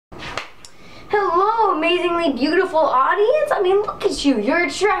Hello, amazingly beautiful audience. I mean, look at you. You're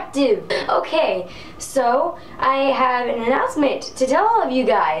attractive. Okay, so I have an announcement to tell all of you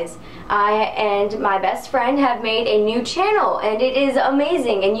guys. I and my best friend have made a new channel, and it is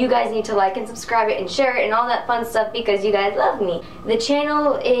amazing, and you guys need to like and subscribe it and share it and all that fun stuff because you guys love me. The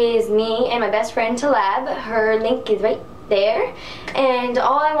channel is me and my best friend Talab. Her link is right there, and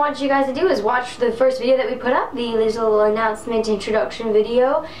all I want you guys to do is watch the first video that we put up, the little announcement introduction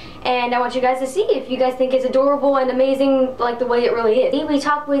video, and I want you guys to see if you guys think it's adorable and amazing like the way it really is. We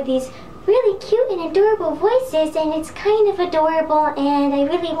talk with these really cute and adorable voices, and it's kind of adorable, and I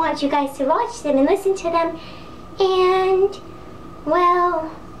really want you guys to watch them and listen to them, and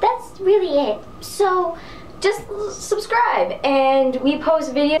well, that's really it. So just subscribe, and we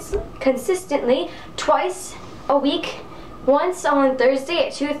post videos consistently twice a week. Once on Thursday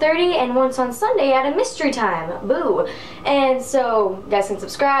at 2:30 and once on Sunday at a mystery time. Boo! And so you guys can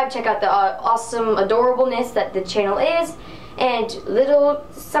subscribe, check out the awesome adorableness that the channel is. And little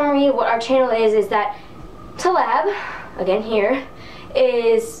summary of what our channel is that Talab, again here,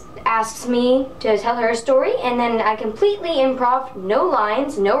 asks me to tell her a story, and then I completely improv, no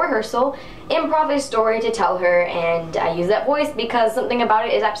lines, no rehearsal, improv a story to tell her, and I use that voice because something about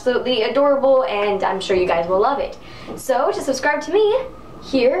it is absolutely adorable, and I'm sure you guys will love it. So to subscribe to me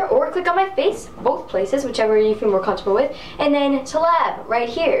here, or click on my face, both places, whichever you feel more comfortable with, and then Talab right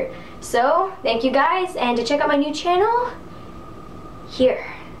here. So thank you guys, and to check out my new channel here.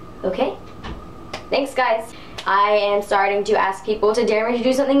 Okay? Thanks guys. I am starting to ask people to dare me to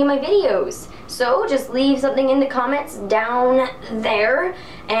do something in my videos. So just leave something in the comments down there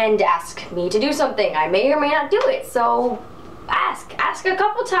and ask me to do something. I may or may not do it, so ask a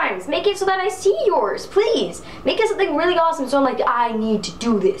couple times. Make it so that I see yours, please. Make it something really awesome so I'm like, I need to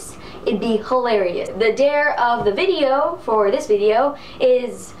do this. It'd be hilarious. The dare of the video for this video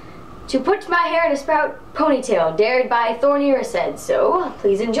is to put my hair in a sprout ponytail, dared by Thorny Ursaid. So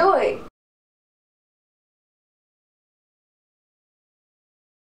please enjoy.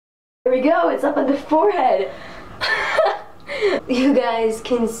 There we go, it's up on the forehead. You guys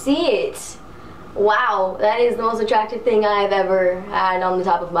can see it. Wow, that is the most attractive thing I've ever had on the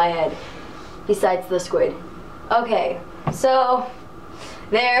top of my head, besides the squid. Okay, so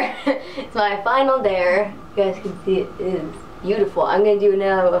there, it's my final dare. You guys can see it is beautiful. I'm gonna do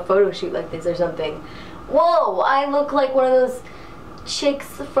now a photo shoot like this or something. Whoa, I look like one of those chicks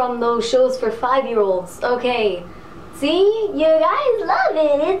from those shows for 5-year-olds. Okay. See? You guys love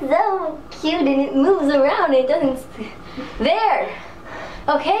it. It's so cute and it moves around. It doesn't... There!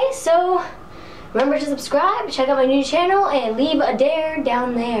 Okay, so remember to subscribe, check out my new channel, and leave a dare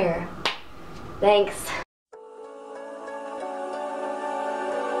down there. Thanks.